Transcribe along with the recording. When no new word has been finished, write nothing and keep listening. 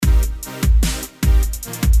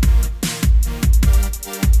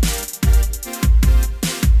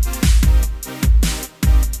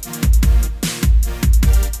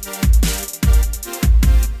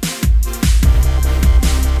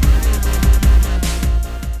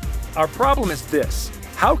Our problem is this: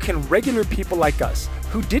 how can regular people like us,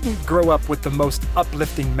 who didn't grow up with the most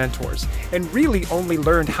uplifting mentors and really only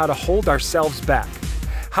learned how to hold ourselves back,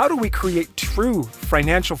 how do we create true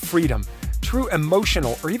financial freedom, true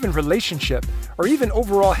emotional or even relationship or even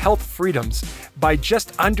overall health freedoms by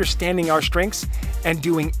just understanding our strengths and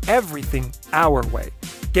doing everything our way,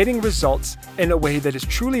 getting results in a way that is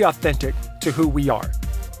truly authentic to who we are?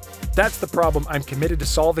 That's the problem I'm committed to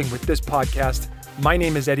solving with this podcast. My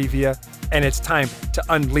name is Eddie Villa, and it's time to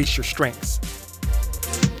unleash your strengths.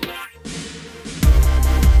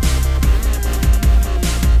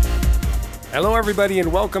 Hello, everybody,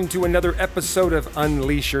 and welcome to another episode of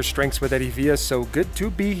Unleash Your Strengths with Eddie Villa. So good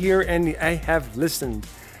to be here, and I have listened.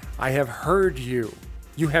 I have heard you.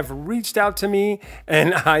 You have reached out to me,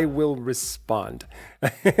 and I will respond.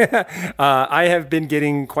 I have been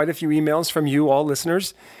getting quite a few emails from you all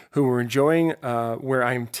listeners who are enjoying where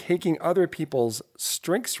I'm taking other people's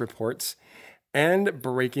strengths reports and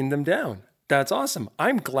breaking them down. That's awesome.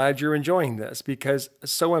 I'm glad you're enjoying this because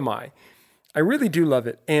so am I. I really do love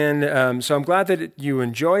it. And so I'm glad that you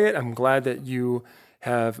enjoy it. I'm glad that you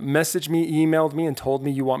have messaged me, emailed me, and told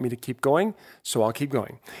me you want me to keep going. So I'll keep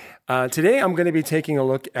going. Today, I'm going to be taking a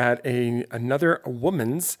look at another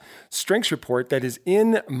woman's strengths report that is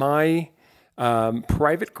in my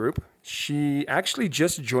private group. She actually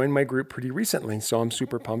just joined my group pretty recently, so I'm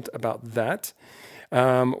super pumped about that.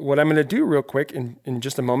 What I'm going to do real quick in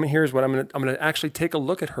just a moment here is I'm going to actually take a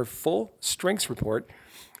look at her full strengths report,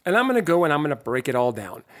 and I'm going to go and I'm going to break it all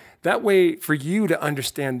down. That way, for you to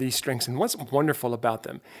understand these strengths and what's wonderful about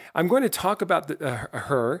them, I'm going to talk about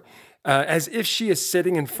her as if she is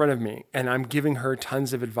sitting in front of me and I'm giving her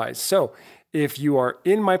tons of advice. So if you are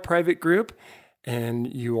in my private group and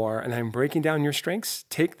I'm breaking down your strengths,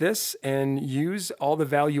 take this and use all the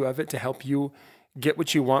value of it to help you get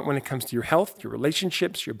what you want when it comes to your health, your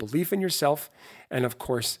relationships, your belief in yourself, and of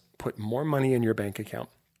course, put more money in your bank account.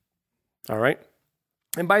 All right.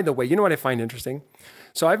 And by the way, you know what I find interesting?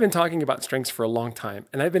 So I've been talking about strengths for a long time,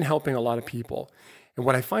 and I've been helping a lot of people. And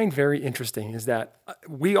what I find very interesting is that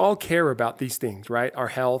we all care about these things, right? Our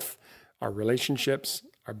health, our relationships,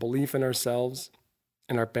 our belief in ourselves,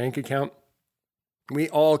 and our bank account. We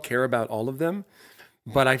all care about all of them.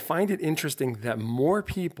 But I find it interesting that more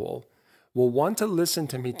people will want to listen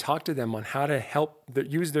to me talk to them on how to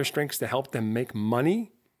use their strengths to help them make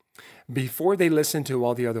money before they listen to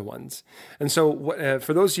all the other ones. And so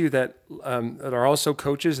for those of you that are also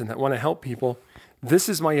coaches and that want to help people, this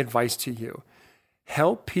is my advice to you.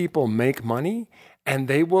 Help people make money, and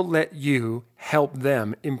they will let you help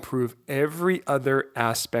them improve every other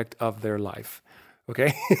aspect of their life.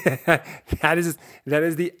 Okay? That is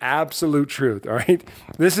the absolute truth, all right?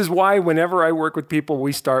 This is why whenever I work with people,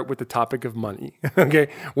 we start with the topic of money, okay?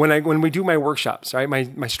 When we do my workshops, right,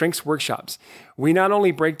 my strengths workshops, we not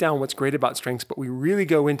only break down what's great about strengths, but we really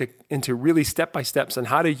go into really step-by-steps on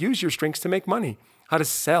how to use your strengths to make money, how to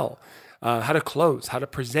sell, how to close, how to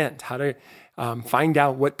present, how to find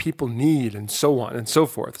out what people need, and so on and so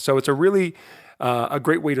forth. So it's a really a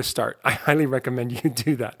great way to start. I highly recommend you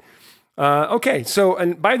do that. Okay, so,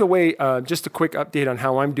 and by the way, just a quick update on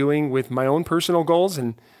how I'm doing with my own personal goals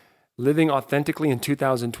and living authentically in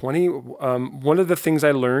 2020. One of the things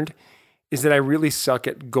I learned is that I really suck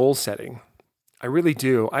at goal setting. I really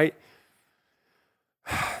do.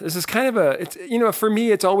 This is kind of for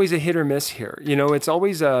me, it's always a hit or miss here. It's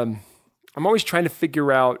always, I'm always trying to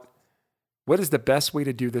figure out what is the best way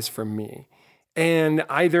to do this for me. And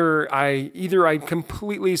either I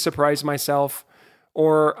completely surprise myself,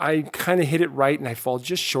 or I kind of hit it right and I fall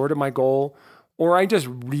just short of my goal, or I just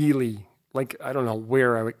really, I don't know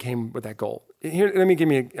where I came with that goal. Here,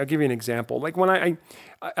 I'll give you an example. Like when I'm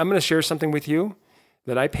going to share something with you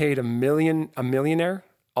that I paid a millionaire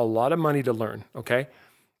a lot of money to learn, okay?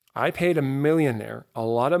 I paid a millionaire a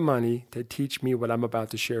lot of money to teach me what I'm about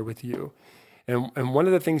to share with you. And one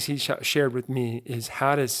of the things he shared with me is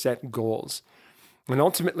how to set goals. And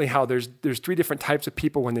ultimately how there's three different types of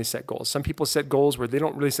people when they set goals. Some people set goals where they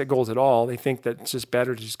don't really set goals at all. They think that it's just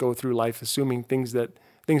better to just go through life assuming things are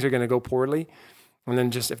going to go poorly. And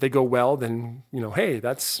then just if they go well, then, hey,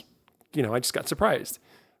 that's, I just got surprised.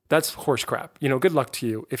 That's horse crap. Good luck to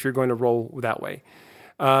you if you're going to roll that way.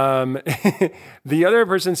 The other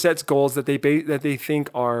person sets goals that they think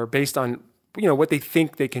are based on, what they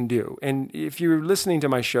think they can do. And if you're listening to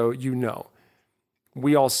my show,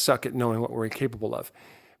 we all suck at knowing what we're capable of.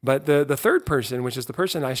 But the third person, which is the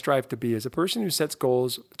person I strive to be, is a person who sets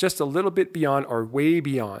goals just a little bit beyond or way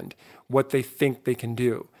beyond what they think they can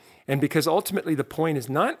do. And because ultimately the point is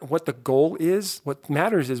not what the goal is, what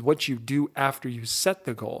matters is what you do after you set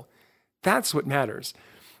the goal. That's what matters.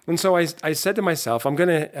 And so I said to myself, I'm going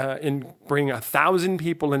to bring 1,000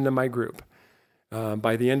 people into my group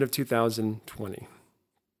by the end of 2020.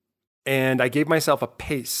 And I gave myself a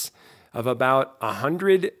pace of about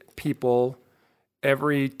 100 people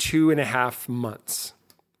every 2.5 months,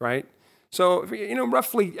 right? So,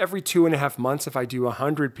 roughly every 2.5 months, if I do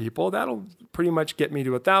 100 people, that'll pretty much get me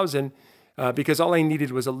to 1,000 because all I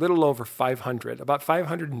needed was a little over 500, about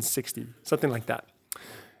 560, something like that.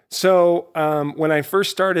 So when I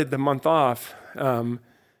first started the month off,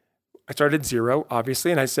 I started 0,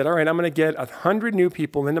 obviously, and I said, all right, I'm going to get 100 new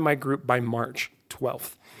people into my group by March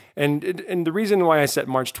 12th. And the reason why I set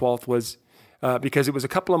March 12th was because it was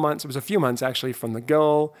a few months actually from the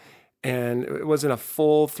goal, and it wasn't a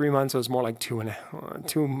full 3 months. It was more like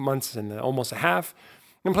 2 months and almost a half.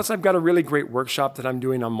 And plus I've got a really great workshop that I'm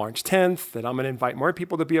doing on March 10th that I'm going to invite more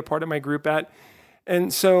people to be a part of my group at.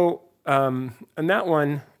 And so, and that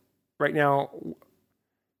one right now,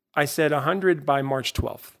 I said 100 by March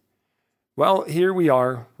 12th. Well, here we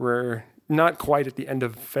are. We're not quite at the end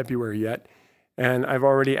of February yet, and I've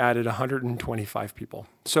already added 125 people.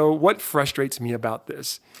 So what frustrates me about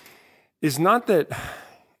this is not that,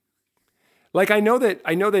 like I know that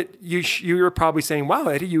you're probably saying, "Wow,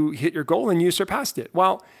 Eddie, you hit your goal and you surpassed it."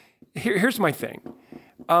 Well, here's my thing.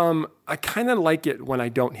 I kind of like it when I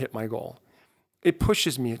don't hit my goal. It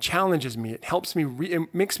pushes me, it challenges me, it helps me,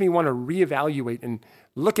 it makes me want to reevaluate and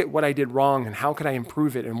look at what I did wrong and how can I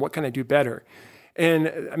improve it and what can I do better.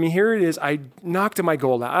 And I mean, here it is. I knocked my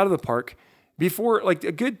goal out of the park before like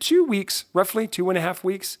a good 2 weeks, roughly 2.5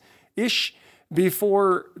 weeks-ish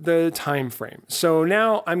before the time frame. So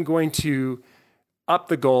now I'm going to up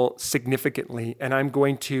the goal significantly and I'm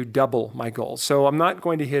going to double my goal. So I'm not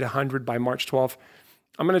going to hit 100 by March 12th.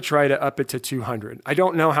 I'm going to try to up it to 200. I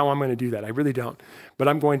don't know how I'm going to do that. I really don't. But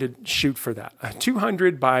I'm going to shoot for that.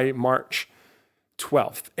 200 by March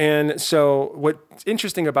 12th. And so what's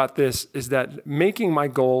interesting about this is that making my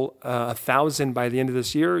goal 1,000 by the end of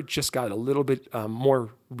this year just got a little bit more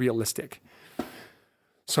realistic.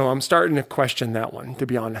 So I'm starting to question that one, to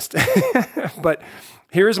be honest. But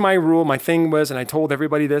here's my rule. My thing was, and I told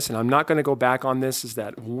everybody this, and I'm not going to go back on this, is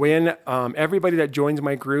that when everybody that joins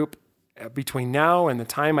my group, between now and the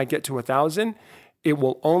time I get to 1,000, it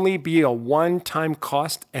will only be a one-time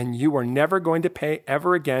cost, and you are never going to pay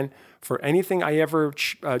ever again for anything I ever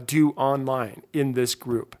do online in this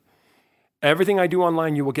group. Everything I do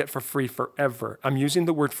online, you will get for free forever. I'm using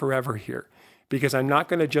the word forever here because I'm not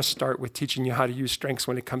going to just start with teaching you how to use strengths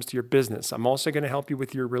when it comes to your business. I'm also going to help you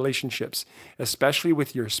with your relationships, especially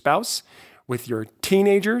with your spouse, with your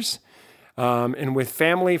teenagers, and with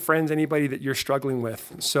family, friends, anybody that you're struggling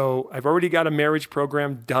with. So I've already got a marriage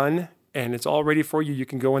program done and it's all ready for you. You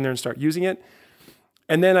can go in there and start using it.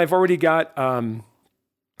 And then I've already got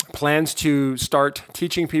plans to start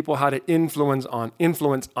teaching people how to influence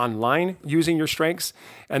online using your strengths.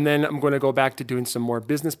 And then I'm going to go back to doing some more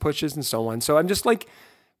business pushes and so on. So I'm just like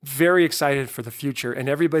very excited for the future. And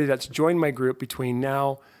everybody that's joined my group between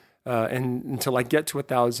now and until I get to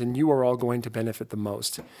 1,000, you are all going to benefit the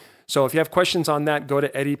most. So if you have questions on that, go to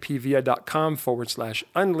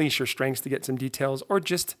eddiepvia.com/unleash your strengths to get some details, or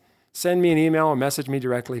just send me an email or message me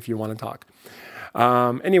directly if you want to talk.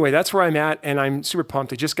 Anyway, that's where I'm at, and I'm super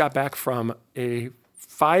pumped. I just got back from a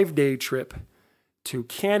 5-day trip to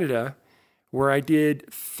Canada where I did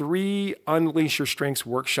 3 Unleash Your Strengths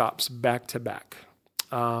workshops back to back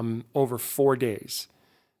over 4 days.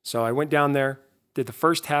 So I went down there, did the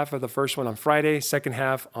first half of the first one on Friday, second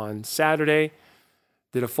half on Saturday,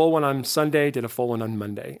 did a full one on Sunday, did a full one on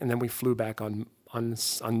Monday, and then we flew back on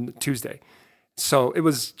Tuesday. So it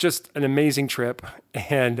was just an amazing trip,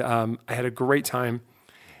 and I had a great time,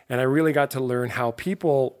 and I really got to learn how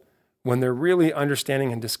people, when they're really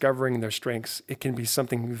understanding and discovering their strengths, it can be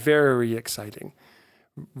something very exciting,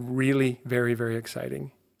 really very, very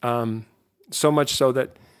exciting. So much so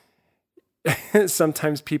that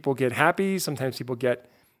sometimes people get happy, sometimes people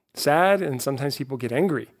get sad, and sometimes people get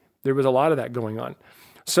angry. There was a lot of that going on.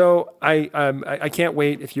 So I can't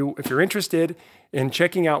wait. If you're interested in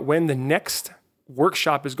checking out when the next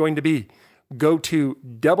workshop is going to be, go to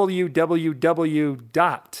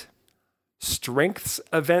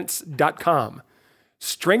www.strengthsevents.com.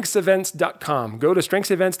 Strengthsevents.com. Go to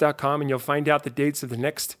strengthsevents.com and you'll find out the dates of the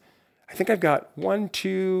next. I think I've got 1,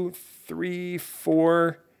 2, 3,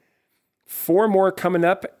 4 more coming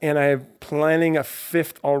up, and I'm planning a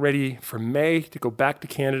 5th already for May to go back to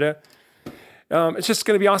Canada. It's just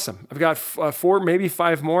going to be awesome. I've got 4, maybe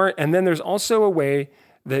 5 more. And then there's also a way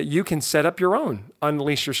that you can set up your own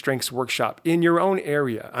Unleash Your Strengths workshop in your own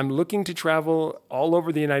area. I'm looking to travel all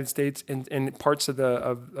over the United States and parts of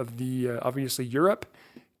the obviously Europe,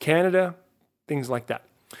 Canada, things like that.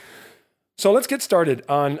 So let's get started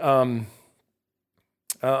on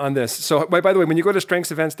this. So by the way, when you go to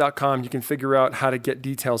strengthsevents.com, you can figure out how to get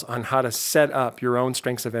details on how to set up your own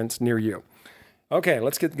strengths events near you. Okay,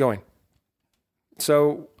 let's get going.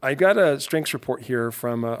 So I got a strengths report here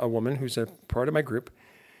from a woman who's a part of my group.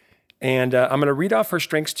 And I'm going to read off her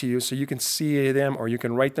strengths to you so you can see them or you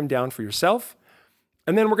can write them down for yourself.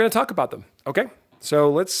 And then we're going to talk about them. Okay,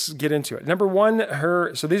 so let's get into it. Number one,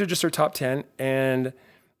 so these are just her top 10. And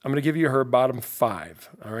I'm going to give you her bottom 5,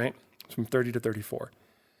 all right? From 30 to 34.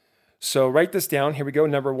 So write this down. Here we go.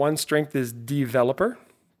 Number 1 strength is developer.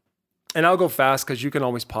 And I'll go fast because you can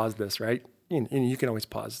always pause this, right? You can always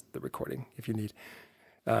pause the recording if you need.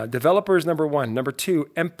 Developer is number 1. Number 2,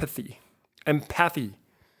 empathy.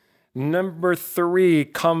 Number 3,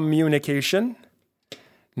 communication.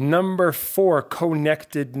 Number 4,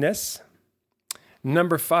 connectedness.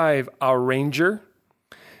 Number 5, arranger.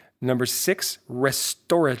 Number 6,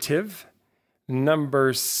 restorative.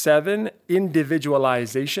 Number 7,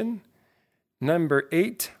 individualization. Number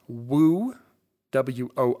 8, woo,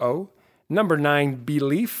 W-O-O. Number 9,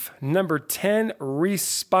 belief. Number 10,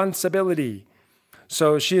 responsibility.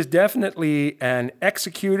 So she is definitely an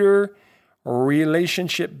executor,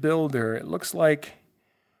 relationship builder. It looks like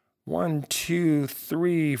 1, 2,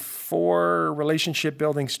 3, 4 relationship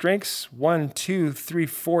building strengths. 1, 2, 3,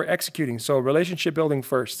 4 executing. So relationship building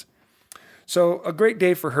first. So a great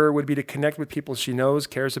day for her would be to connect with people she knows,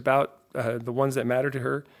 cares about, the ones that matter to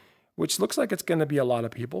her, which looks like it's going to be a lot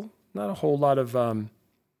of people. Not a whole lot of,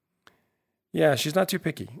 she's not too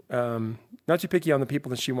picky. Not too picky on the people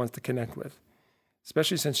that she wants to connect with,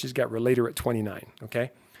 especially since she's got relator at 29,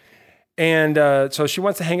 okay? And so she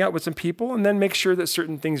wants to hang out with some people and then make sure that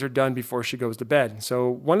certain things are done before she goes to bed. So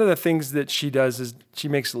one of the things that she does is she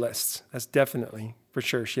makes lists. That's definitely, for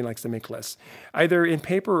sure, she likes to make lists, either in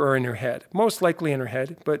paper or in her head. Most likely in her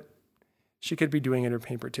head, but she could be doing it in her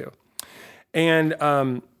paper too. And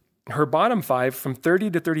her bottom 5 from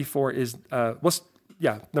 30 to 34 is,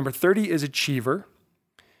 number 30 is achiever.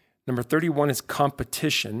 Number 31 is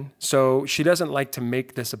competition. So she doesn't like to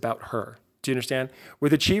make this about her. Do you understand?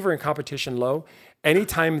 With achiever and competition low,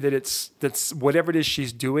 anytime that's whatever it is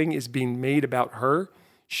she's doing is being made about her,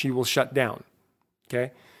 she will shut down.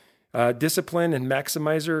 Okay? Discipline and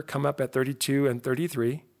maximizer come up at 32 and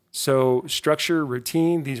 33. So structure,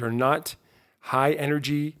 routine, these are not high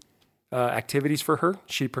energy activities for her.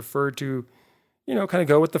 She preferred to, kind of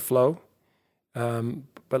go with the flow.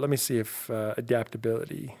 But let me see if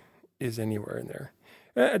adaptability is anywhere in there.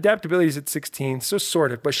 Adaptability is at 16, so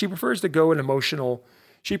sort of, but she prefers to go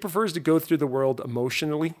she prefers to go through the world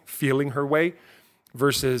emotionally, feeling her way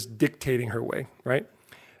versus dictating her way, right?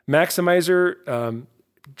 Maximizer,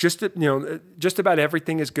 just about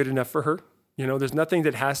everything is good enough for her. There's nothing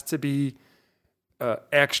that has to be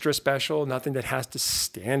extra special, nothing that has to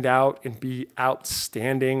stand out and be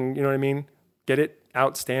outstanding. You know what I mean? Get it?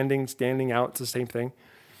 Outstanding, standing out, it's the same thing.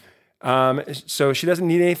 So she doesn't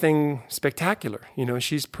need anything spectacular.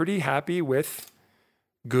 She's pretty happy with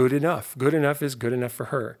good enough. Good enough is good enough for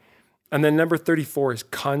her. And then number 34 is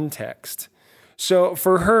context. So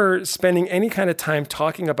for her, spending any kind of time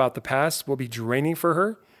talking about the past will be draining for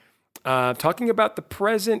her. Talking about the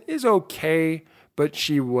present is okay, but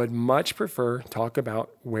she would much prefer talk about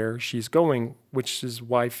where she's going, which is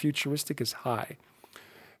why futuristic is high.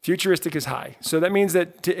 Futuristic is high. So that means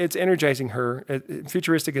that it's energizing her.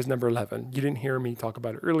 Futuristic is number 11. You didn't hear me talk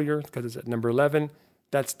about it earlier because it's at number 11.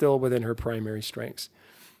 That's still within her primary strengths.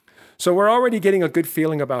 So we're already getting a good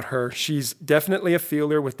feeling about her. She's definitely a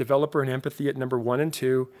feeler with developer and empathy at number 1 and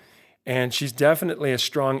 2. And she's definitely a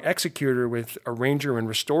strong executor with arranger and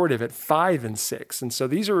restorative at 5 and 6. And so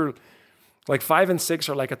these are like 5 and 6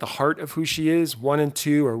 are like at the heart of who she is. 1 and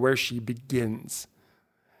 2 are where she begins.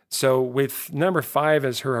 So with number 5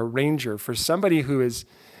 as her arranger, for somebody who is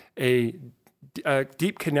a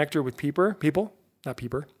deep connector with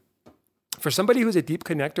for somebody who's a deep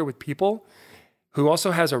connector with people, who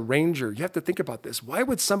also has arranger, you have to think about this. Why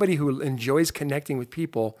would somebody who enjoys connecting with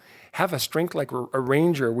people have a strength like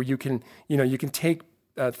arranger, where you can take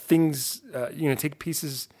things, take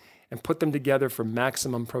pieces and put them together for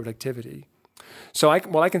maximum productivity? So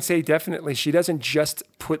I can say definitely she doesn't just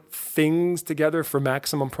put things together for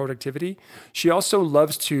maximum productivity. She also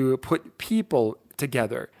loves to put people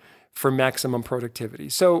together for maximum productivity.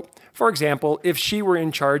 So, for example, if she were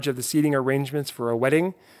in charge of the seating arrangements for a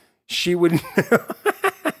wedding, she would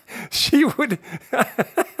she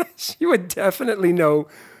would definitely know,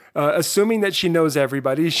 assuming that she knows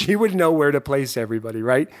everybody, she would know where to place everybody,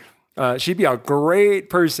 right? She'd be a great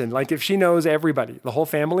person. Like if she knows everybody, the whole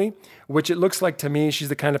family, which it looks like to me, she's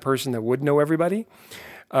the kind of person that would know everybody,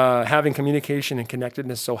 having communication and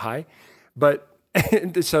connectedness so high. But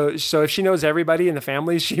so if she knows everybody in the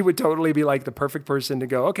family, she would totally be like the perfect person to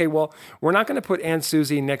go, okay, well, we're not going to put Aunt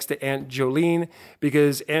Susie next to Aunt Jolene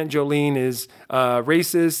because Aunt Jolene is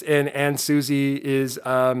racist and Aunt Susie is,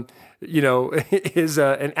 is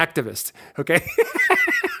an activist. Okay.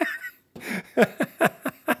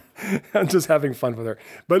 I'm just having fun with her,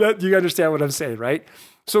 but you understand what I'm saying, right?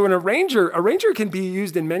 So a ranger can be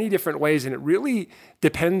used in many different ways, and it really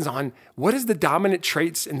depends on what is the dominant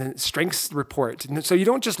traits in the strengths report. And so you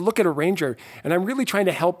don't just look at a ranger, and I'm really trying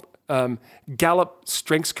to help Gallup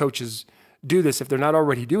strengths coaches do this if they're not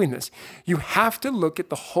already doing this. You have to look at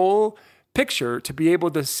the whole picture to be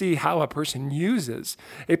able to see how a person uses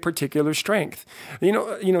a particular strength.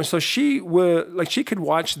 So she could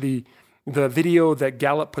watch the video that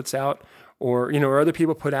Gallup puts out or other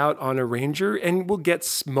people put out on a ranger and will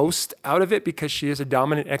get most out of it because she is a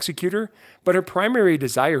dominant executor, but her primary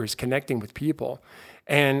desire is connecting with people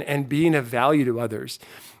and being of value to others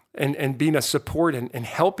and being a support and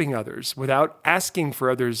helping others without asking for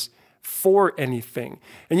others for anything.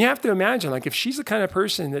 And you have to imagine, like if she's the kind of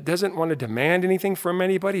person that doesn't want to demand anything from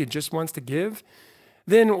anybody and just wants to give,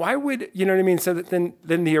 then why would, So that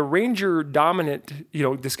then the arranger dominant,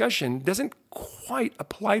 discussion doesn't quite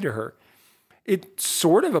apply to her. It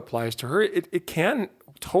sort of applies to her. It can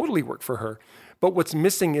totally work for her. But what's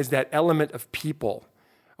missing is that element of people,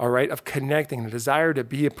 all right, of connecting, the desire to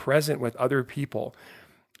be present with other people.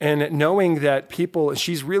 And knowing that people,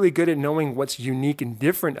 she's really good at knowing what's unique and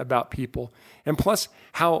different about people. And plus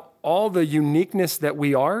how all the uniqueness that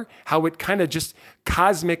we are, how it kind of just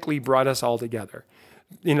cosmically brought us all together.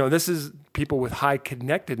 This is people with high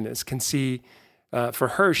connectedness can see, for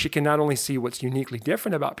her, she can not only see what's uniquely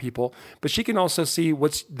different about people, but she can also see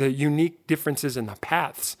what's the unique differences in our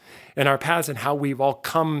paths and how we've all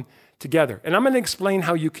come together. And I'm going to explain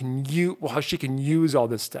how how she can use all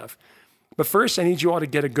this stuff. But first, I need you all to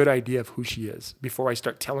get a good idea of who she is before I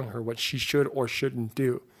start telling her what she should or shouldn't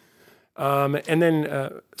do.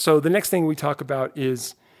 So the next thing we talk about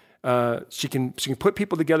is she can put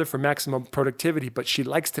people together for maximum productivity, but she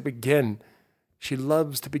loves to begin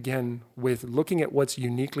with looking at what's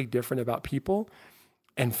uniquely different about people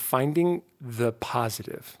and finding the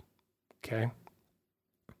positive, okay?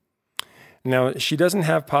 Now, she doesn't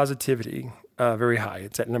have positivity very high.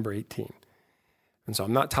 It's at number 18. And so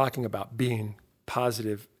I'm not talking about being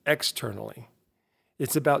positive externally.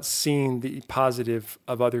 It's about seeing the positive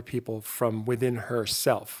of other people from within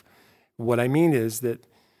herself. What I mean is that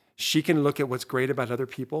she can look at what's great about other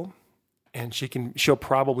people, and she'll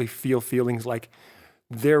probably feel feelings like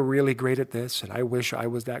they're really great at this, and I wish I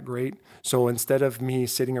was that great. So instead of me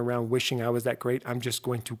sitting around wishing I was that great, I'm just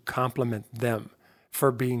going to compliment them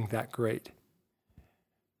for being that great,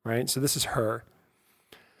 right? So this is her.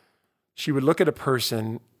 She would look at a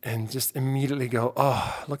person and just immediately go,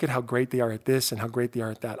 oh, look at how great they are at this and how great they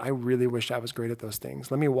are at that. I really wish I was great at those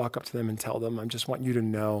things. Let me walk up to them and tell them, I just want you to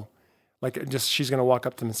know. She's going to walk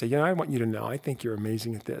up to them and say, I want you to know, I think you're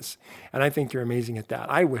amazing at this. And I think you're amazing at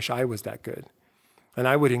that. I wish I was that good. And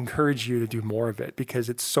I would encourage you to do more of it because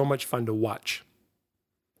it's so much fun to watch,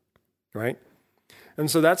 right?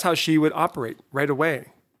 And so that's how she would operate right away.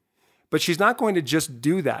 But she's not going to just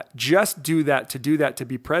do that to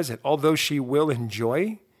be present, although she will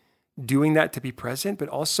enjoy doing that to be present, but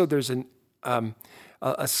also there's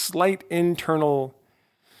a slight internal,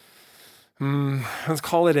 let's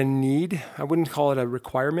call it a need. I wouldn't call it a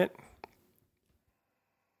requirement.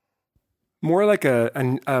 More like a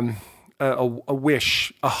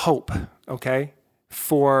wish, a hope, okay,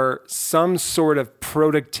 for some sort of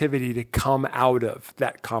productivity to come out of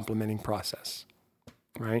that complimenting process,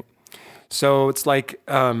 right? So it's like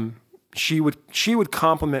she would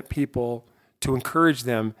compliment people to encourage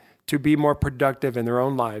them to be more productive in their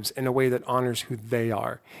own lives in a way that honors who they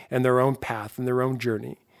are and their own path and their own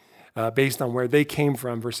journey based on where they came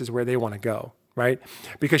from versus where they want to go, right?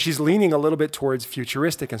 Because she's leaning a little bit towards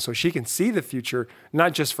futuristic, and so she can see the future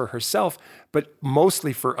not just for herself, but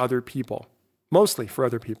mostly for other people.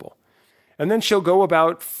 And then she'll go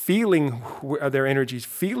about feeling their energies,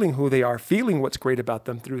 feeling who they are, feeling what's great about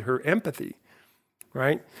them through her empathy,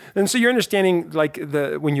 right? And so you're understanding,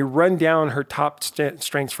 when you run down her top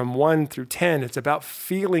strengths from 1 through 10, it's about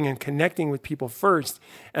feeling and connecting with people first,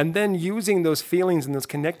 and then using those feelings and those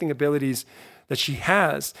connecting abilities that she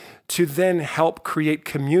has to then help create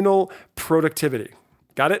communal productivity.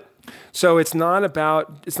 Got it? So it's not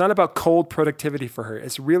about cold productivity for her.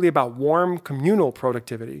 It's really about warm communal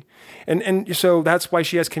productivity. And so that's why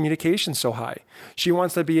she has communication so high. She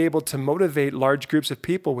wants to be able to motivate large groups of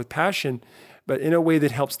people with passion, but in a way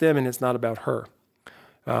that helps them, and it's not about her.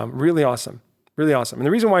 Really awesome. Really awesome. And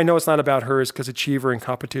the reason why I know it's not about her is because achiever and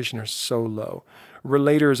competition are so low.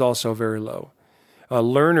 Relator is also very low.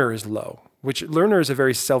 Learner is low, which learner is a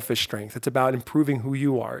very selfish strength. It's about improving who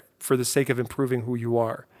you are for the sake of improving who you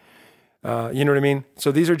are. You know what I mean? So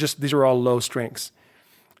these are all low strengths.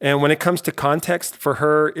 And when it comes to context for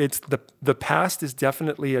her, it's the past is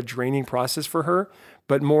definitely a draining process for her,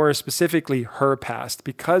 but more specifically her past,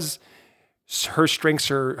 because her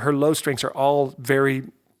low strengths are all very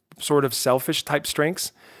sort of selfish type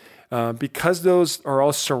strengths. Because those are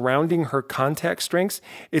all surrounding her context strengths,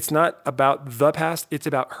 it's not about the past, it's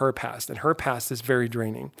about her past. And her past is very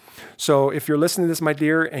draining. So if you're listening to this, my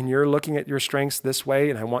dear, and you're looking at your strengths this way,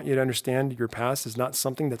 and I want you to understand your past is not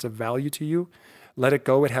something that's of value to you, let it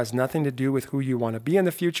go. It has nothing to do with who you want to be in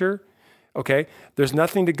the future. Okay? There's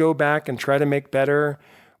nothing to go back and try to make better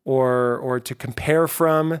or to compare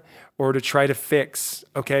from or to try to fix,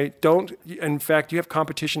 okay? In fact, you have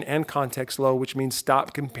competition and context low, which means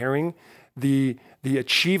stop comparing the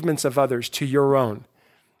achievements of others to your own.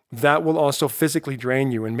 That will also physically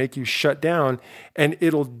drain you and make you shut down. And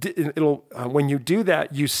it'll when you do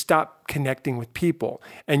that, you stop connecting with people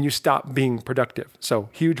and you stop being productive. So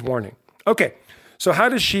huge warning. Okay, so how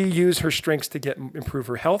does she use her strengths to improve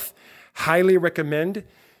her health? Highly recommend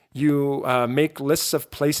you make lists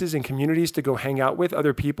of places and communities to go hang out with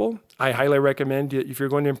other people. I highly recommend, if you're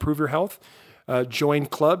going to improve your health, join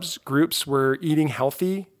clubs, groups where eating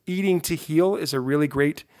healthy, eating to heal is a really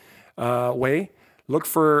great way.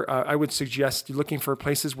 I would suggest looking for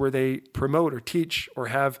places where they promote or teach or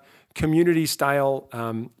have community style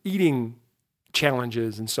eating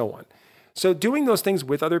challenges and so on. So doing those things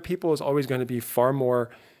with other people is always going to be far more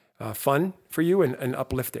fun for you and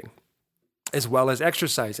uplifting, as well as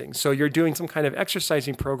exercising. So you're doing some kind of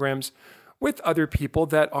exercising programs with other people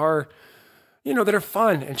that are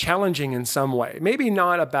fun and challenging in some way. Maybe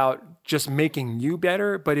not about just making you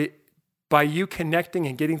better, but by you connecting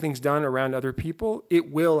and getting things done around other people,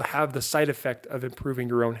 it will have the side effect of improving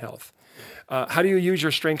your own health. How do you use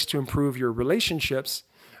your strengths to improve your relationships?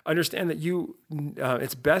 Understand that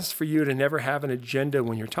it's best for you to never have an agenda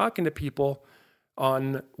when you're talking to people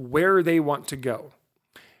on where they want to go.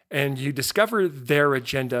 And you discover their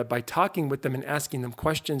agenda by talking with them and asking them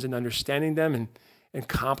questions and understanding them and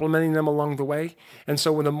complimenting them along the way. And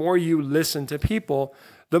so the more you listen to people,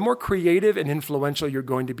 the more creative and influential you're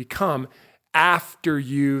going to become after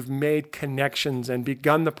you've made connections and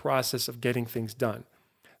begun the process of getting things done.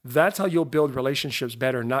 That's how you'll build relationships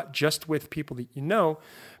better, not just with people that you know,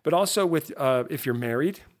 but also with if you're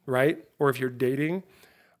married, right? Or if you're dating,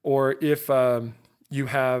 or if you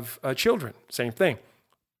have children, same thing.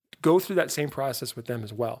 Go through that same process with them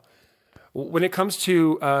as well. When it comes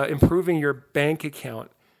to improving your bank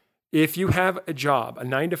account, if you have a job, a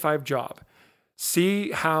 9-to-5 job,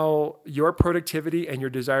 see how your productivity and your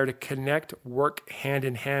desire to connect work hand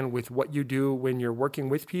in hand with what you do when you're working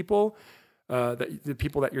with people, the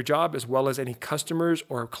people at your job, as well as any customers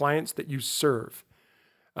or clients that you serve.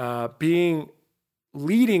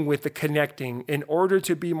 Leading with the connecting in order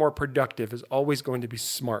to be more productive is always going to be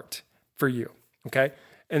smart for you, okay?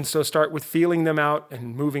 And so start with feeling them out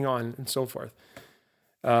and moving on and so forth.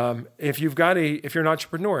 If you're an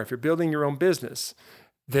entrepreneur, if you're building your own business,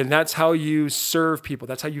 then that's how you serve people.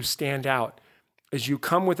 That's how you stand out, is you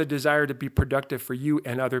come with a desire to be productive for you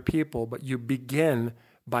and other people, but you begin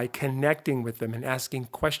by connecting with them and asking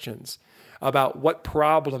questions about what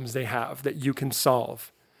problems they have that you can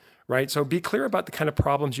solve, right? So be clear about the kind of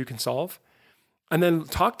problems you can solve. And then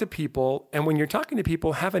talk to people, and when you're talking to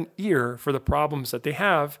people, have an ear for the problems that they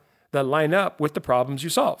have that line up with the problems you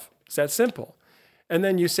solve. It's that simple. And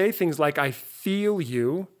then you say things like, I feel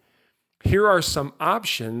you. Here are some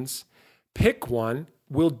options. Pick one.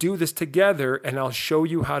 We'll do this together, and I'll show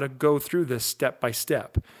you how to go through this step by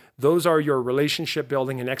step. Those are your relationship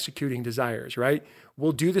building and executing desires, right?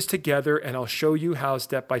 We'll do this together, and I'll show you how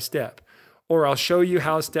step by step. Or I'll show you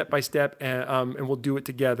how step by step, and we'll do it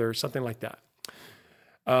together, something like that.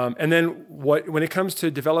 And then when it comes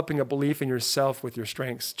to developing a belief in yourself with your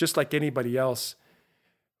strengths, just like anybody else,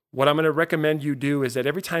 what I'm going to recommend you do is that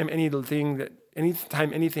anytime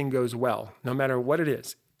anything goes well, no matter what it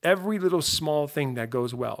is, every little small thing that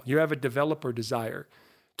goes well, you have a developer desire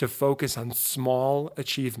to focus on small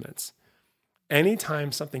achievements.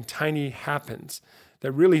 Anytime something tiny happens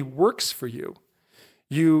that really works for you,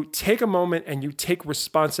 you take a moment and you take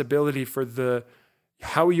responsibility for the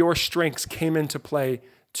how your strengths came into play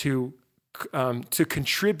to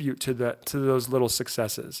contribute to those little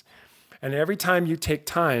successes. And every time you take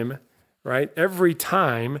time, right? Every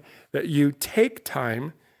time that you take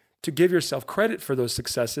time to give yourself credit for those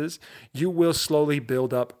successes, you will slowly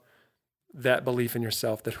build up that belief in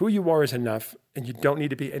yourself that who you are is enough and you don't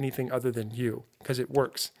need to be anything other than you, because it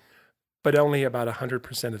works, but only about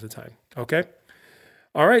 100% of the time. Okay?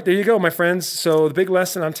 All right, there you go, my friends. So the big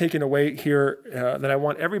lesson I'm taking away here that I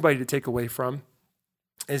want everybody to take away from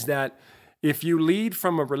is that if you lead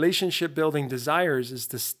from a relationship building desires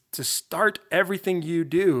is to start everything you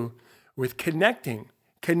do with connecting.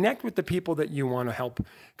 Connect with the people that you want to help.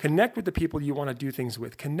 Connect with the people you want to do things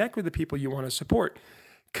with. Connect with the people you want to support.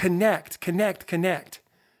 Connect,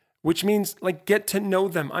 which means like get to know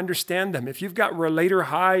them, understand them. If you've got relator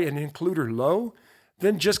high and includer low,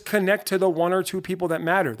 then just connect to the one or two people that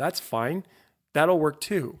matter. That's fine. That'll work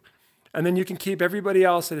too. And then you can keep everybody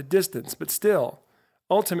else at a distance, but still,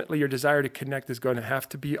 ultimately your desire to connect is going to have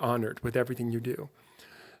to be honored with everything you do.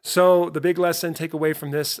 So the big lesson, take away from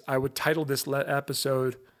this, I would title this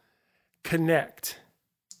episode, Connect.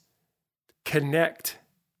 Connect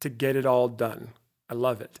to get it all done. I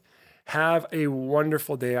love it. Have a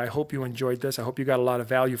wonderful day. I hope you enjoyed this. I hope you got a lot of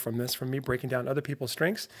value from this, from me breaking down other people's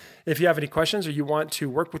strengths. If you have any questions or you want to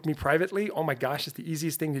work with me privately, oh my gosh, it's the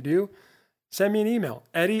easiest thing to do. Send me an email,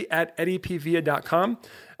 eddie@eddiepvia.com.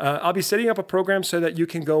 I'll be setting up a program so that you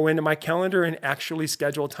can go into my calendar and actually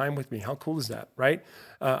schedule time with me. How cool is that, right?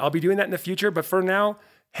 I'll be doing that in the future, but for now,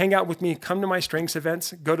 hang out with me. Come to my strengths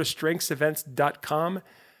events. Go to strengthsevents.com,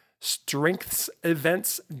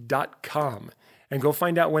 strengthsevents.com, and go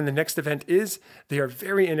find out when the next event is. They are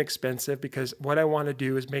very inexpensive because what I want to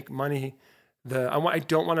do is make money. I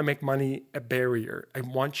don't want to make money a barrier. I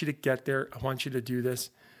want you to get there. I want you to do this.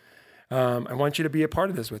 I want you to be a part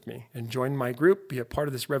of this with me and join my group, be a part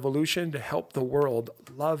of this revolution to help the world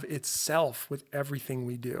love itself with everything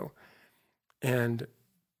we do. And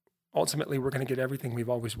ultimately, we're going to get everything we've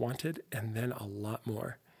always wanted and then a lot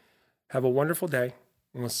more. Have a wonderful day,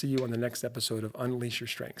 and we'll see you on the next episode of Unleash Your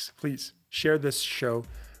Strengths. Please share this show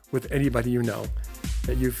with anybody you know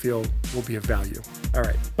that you feel will be of value. All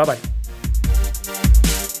right, bye-bye.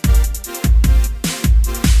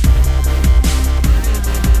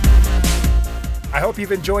 I hope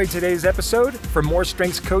you've enjoyed today's episode. For more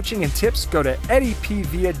strengths coaching and tips, go to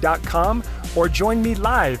eddiepvia.com or join me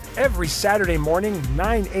live every Saturday morning,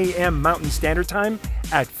 9 a.m. Mountain Standard Time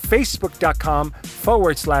at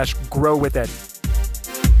facebook.com/Grow with Eddie.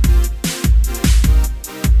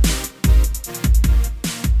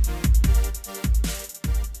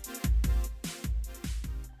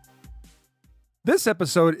 This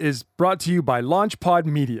episode is brought to you by LaunchPod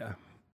Media.